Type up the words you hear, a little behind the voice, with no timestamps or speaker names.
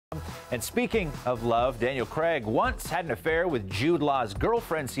And speaking of love, Daniel Craig once had an affair with Jude Law's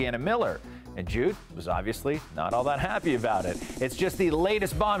girlfriend, Sienna Miller. And Jude was obviously not all that happy about it. It's just the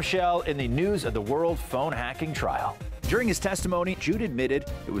latest bombshell in the news of the world phone hacking trial. During his testimony, Jude admitted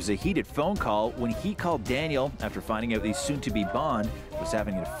it was a heated phone call when he called Daniel after finding out the soon-to-be Bond was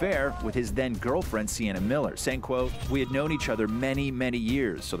having an affair with his then-girlfriend, Sienna Miller, saying, quote, "We had known each other many, many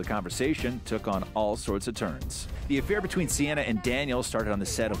years, so the conversation took on all sorts of turns." The affair between Sienna and Daniel started on the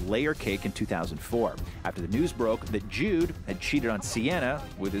set of Layer Cake in 2004, after the news broke that Jude had cheated on Sienna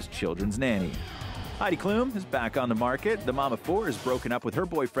with his children's nanny. Heidi Klum is back on the market. The mom of four is broken up with her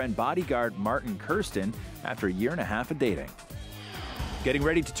boyfriend, bodyguard Martin Kirsten, after a year and a half of dating. Getting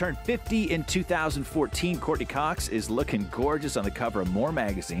ready to turn 50 in 2014, Courteney Cox is looking gorgeous on the cover of More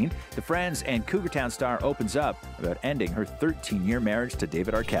magazine. The Friends and Cougar Town star opens up about ending her 13-year marriage to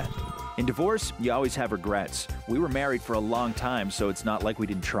David Arquette. In divorce, you always have regrets. We were married for a long time, so it's not like we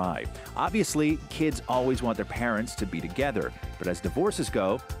didn't try. Obviously, kids always want their parents to be together, but as divorces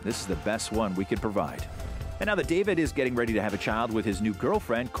go, this is the best one we could provide. And now that David is getting ready to have a child with his new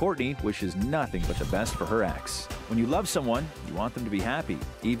girlfriend, Courtney wishes nothing but the best for her ex. When you love someone, you want them to be happy,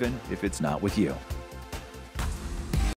 even if it's not with you.